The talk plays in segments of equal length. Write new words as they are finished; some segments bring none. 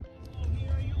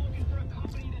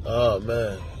Oh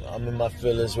man, I'm in my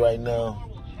feelings right now.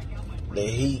 The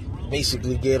Heat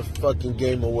basically gave a fucking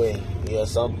game away.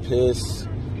 Yes, I'm pissed.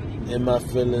 In my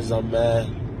feelings, I'm mad.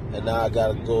 And now I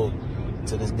gotta go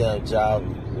to this damn job,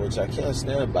 which I can't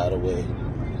stand, by the way.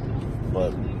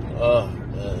 But, oh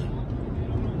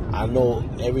man. I know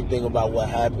everything about what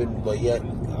happened, but yet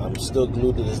I'm still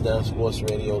glued to this damn sports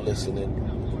radio listening.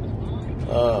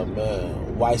 Oh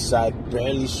man. Whiteside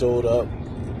barely showed up.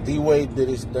 D-Wade did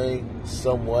his thing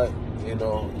somewhat, you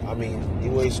know. I mean,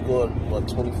 D-Wade scored,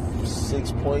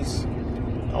 26 points,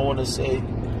 I want to say.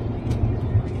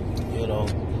 You know,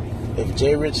 if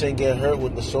Jay Rich ain't get hurt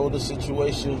with the shoulder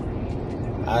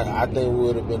situation, I think we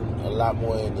would have been a lot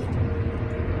more in it,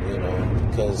 you know,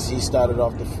 because he started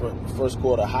off the first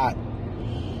quarter hot.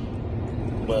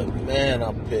 But, man,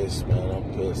 I'm pissed, man.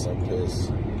 I'm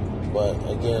pissed. But,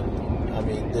 again, I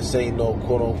mean, this ain't no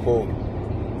quote-unquote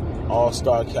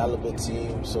all-star caliber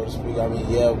team, so to speak. I mean,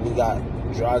 yeah, we got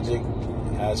Dragic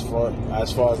as far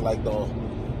as like the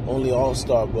only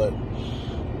all-star, but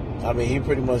I mean, he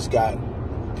pretty much got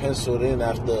penciled in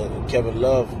after Kevin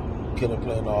Love couldn't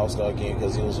play in the all-star game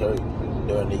because he was hurt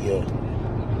during the year.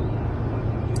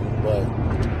 But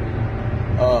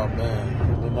oh man,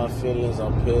 I'm in my feelings.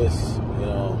 I'm pissed. You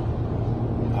know,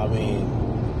 I mean,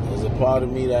 there's a part of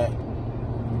me that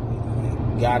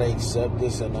gotta accept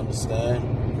this and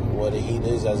understand what the Heat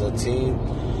is as a team,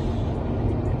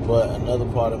 but another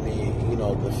part of me, you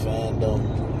know, the fandom,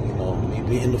 you know, me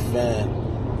being the fan,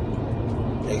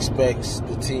 expects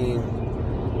the team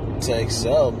to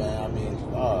excel, man. I mean,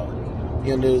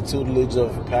 you're under the tutelage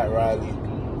of Pat Riley,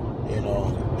 you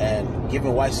know, and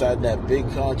giving Whiteside that big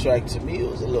contract, to me,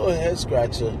 it was a little head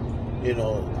scratcher, you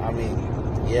know. I mean,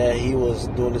 yeah, he was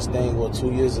doing this thing,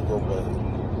 2 years ago, but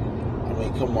I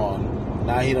mean, come on.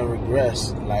 Now he done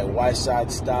regress. Like,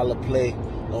 Whiteside's style of play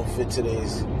don't fit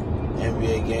today's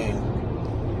NBA game.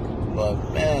 But,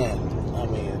 man, I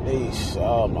mean,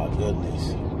 oh, my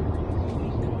goodness.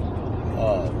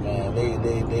 Oh, man,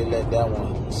 they let that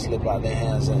one slip out their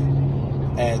hands.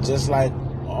 And just like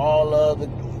all other,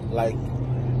 like,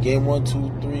 game 1,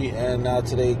 2, 3, and now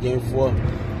today, game 4,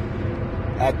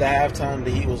 at the halftime, the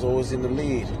Heat was always in the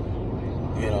lead.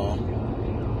 You know,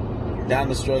 down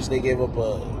the stretch, they gave up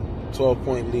a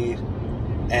 12-point lead,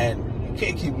 and you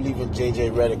can't keep leaving J.J.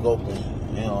 Redick open.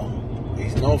 You know,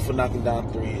 he's known for knocking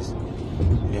down threes.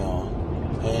 You know,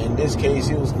 and in this case,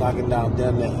 he was knocking down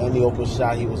damn near any open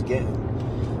shot he was getting.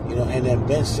 You know, and then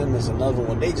Ben Simmons, another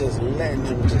one. They just letting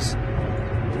him just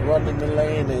run in the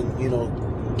lane and, you know,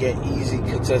 get easy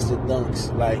contested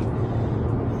dunks, like,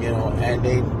 you know, and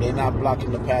they're not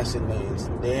blocking the passing lanes.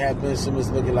 They have Ben Simmons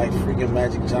looking like freaking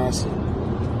Magic Johnson.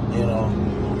 You know.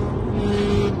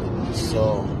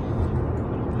 So,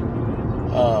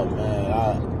 oh man,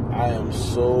 I am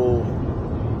so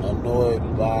annoyed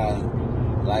by,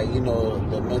 like, you know,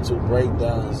 the mental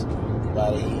breakdowns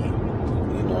by the Heat,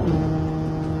 you know.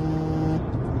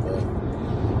 But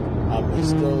I mean,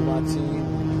 still my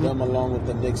team, them along with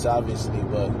the Knicks, obviously.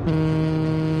 But I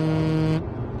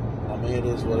mean, it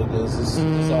is what it is. It's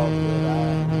all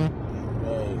good.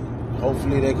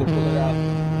 Hopefully they can pull it out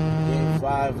game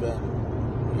 5 and.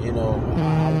 You know,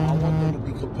 I want them to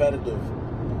be competitive.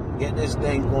 Get this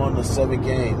thing going to 7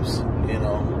 games, you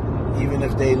know. Even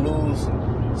if they lose,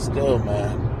 still,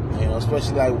 man. You know,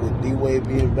 especially like with D-Wade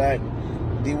being back.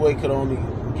 D-Wade could only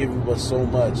give you but so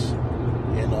much,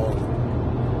 you know.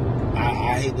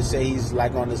 I hate to say he's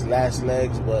like on his last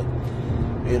legs, but,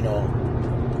 you know,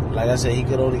 like I said, he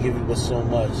could only give you but so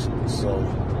much. So,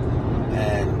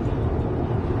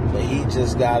 but he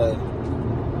just gotta,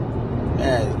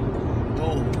 man,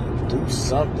 do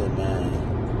something, man.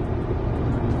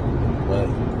 But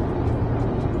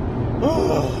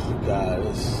oh God,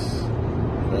 it's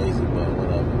crazy, man.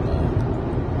 Whatever,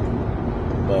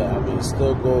 man. But I mean,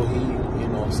 still go Heat. You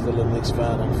know, I'm still a Knicks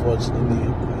fan, unfortunately. You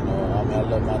know, I mean, I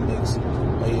love my Knicks,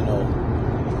 but you know,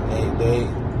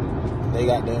 they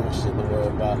got their own shit to worry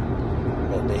about.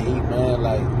 But the Heat, man,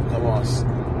 like, come on,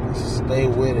 stay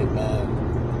with it,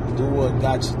 man. Do what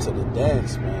got you to the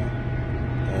dance, man.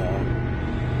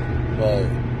 But,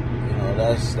 you know,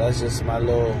 that's just my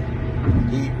little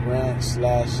Heat rant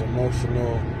 /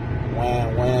 emotional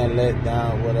wham, let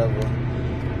down, whatever.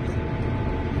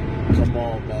 Come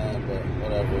on, man, but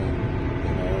whatever.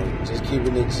 You know, just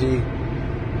keeping it G.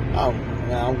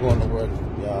 I'm going to work,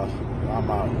 y'all. I'm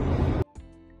out.